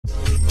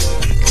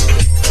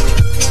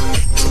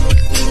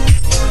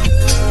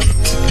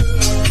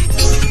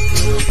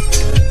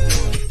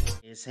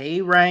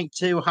he ranked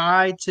too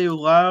high, too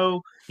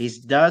low? He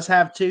does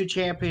have 2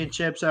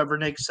 championships over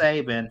Nick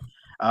Saban.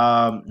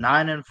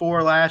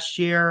 9-4 last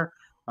year,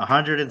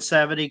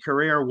 170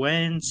 career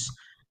wins.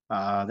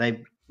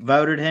 They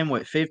voted him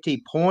with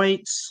 50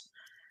 points.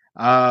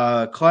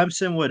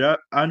 Clemson would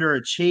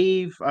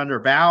underachieve under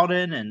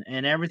Bowden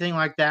and everything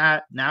like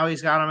that. Now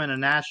he's got him in a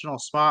national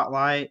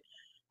spotlight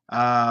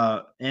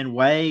in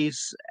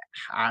ways.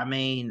 I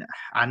mean,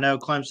 I know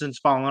Clemson's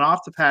fallen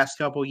off the past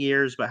couple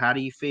years, but how do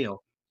you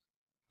feel?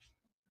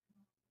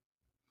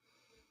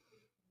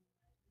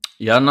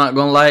 Y'all not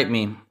gonna like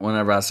me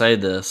whenever I say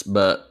this,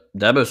 but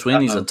Dabo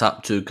Swinney's a Uh-oh.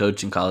 top 2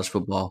 coach in college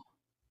football.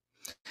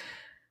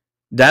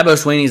 Dabo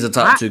Swinney's a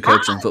top 2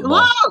 coach in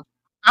football. Look,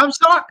 I'm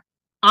sorry.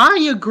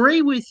 I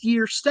agree with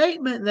your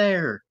statement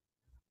there.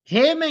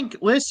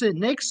 Listen,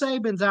 Nick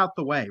Saban's out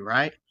the way,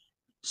 right?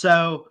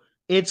 So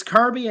it's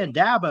Kirby and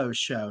Dabo's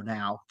show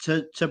now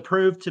to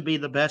prove to be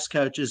the best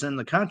coaches in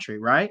the country,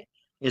 right?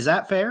 Is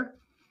that fair?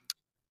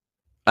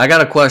 I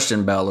got a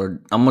question,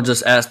 Ballard. I'm gonna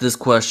just ask this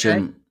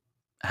question. Okay.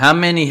 How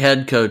many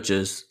head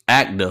coaches,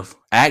 active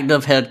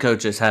head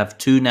coaches, have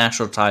 2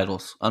 national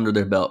titles under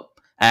their belt?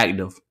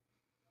 Active.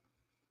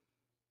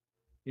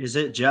 Is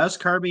it just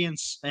Kirby and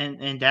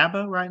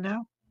Dabo right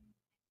now?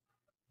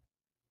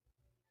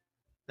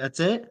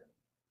 That's it?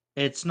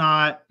 It's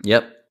not.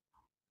 Yep.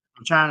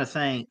 I'm trying to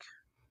think.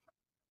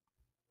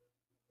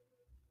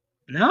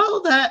 No,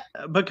 that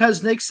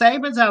because Nick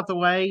Saban's out the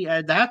way,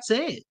 that's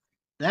it.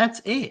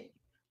 That's it.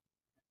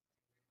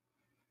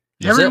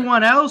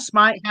 Everyone else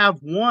might have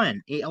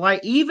one.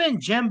 Like even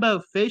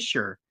Jimbo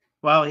Fisher.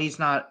 Well, he's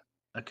not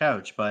a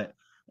coach, but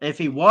if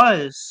he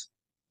was,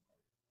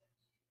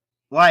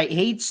 like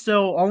he'd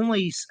still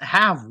only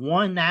have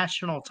one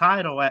national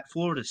title at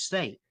Florida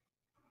State.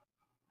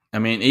 I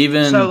mean,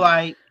 even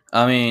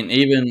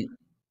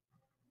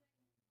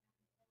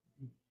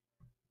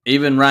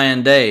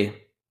Ryan Day.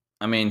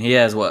 I mean, he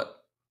has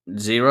what?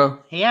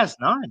 0? He has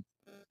none.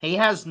 He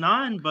has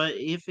none, but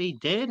if he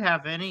did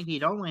have any,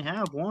 he'd only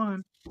have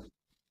one.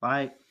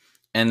 Like,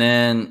 and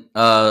then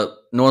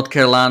North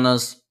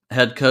Carolina's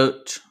head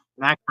coach,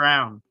 Mac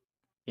Brown.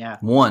 Yeah.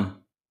 1.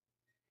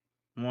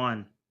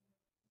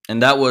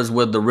 And that was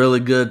with the really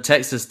good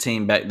Texas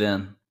team back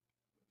then.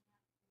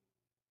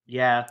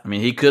 Yeah. I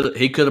mean, he could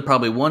have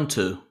probably won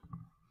 2.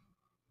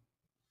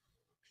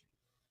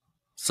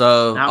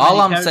 So all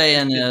I'm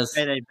saying is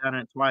they've done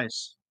it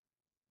twice.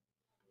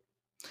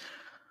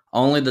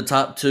 Only the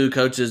top 2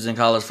 coaches in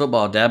college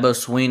football. Dabo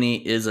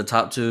Swinney is a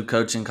top 2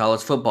 coach in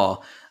college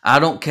football. I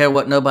don't care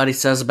what nobody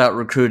says about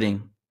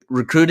recruiting.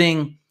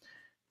 Recruiting,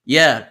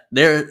 yeah,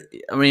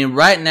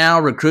 right now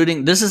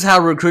recruiting. This is how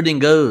recruiting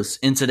goes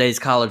in today's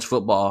college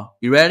football.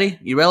 You ready?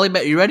 You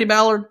ready,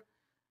 Ballard?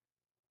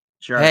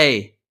 Sure.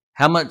 Hey,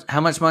 how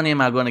much money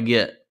am I going to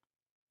get?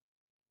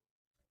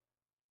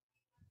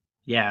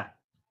 Yeah.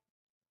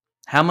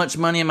 How much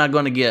money am I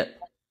going to get?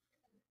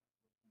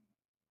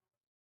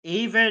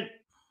 Even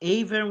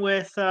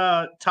with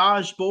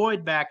Taj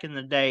Boyd back in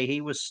the day, he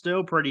was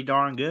still pretty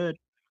darn good.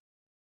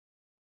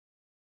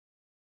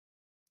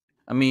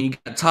 I mean, you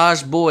got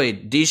Taj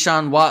Boyd,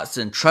 Deshaun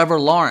Watson, Trevor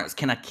Lawrence.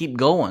 Can I keep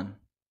going?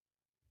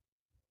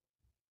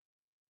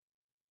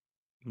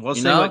 We'll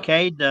see what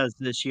Cade does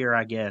this year,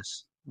 I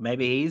guess.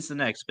 Maybe he's the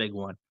next big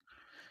one.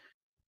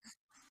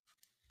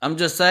 I'm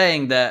just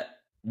saying that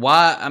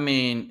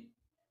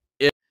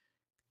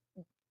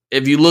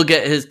if you look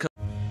at his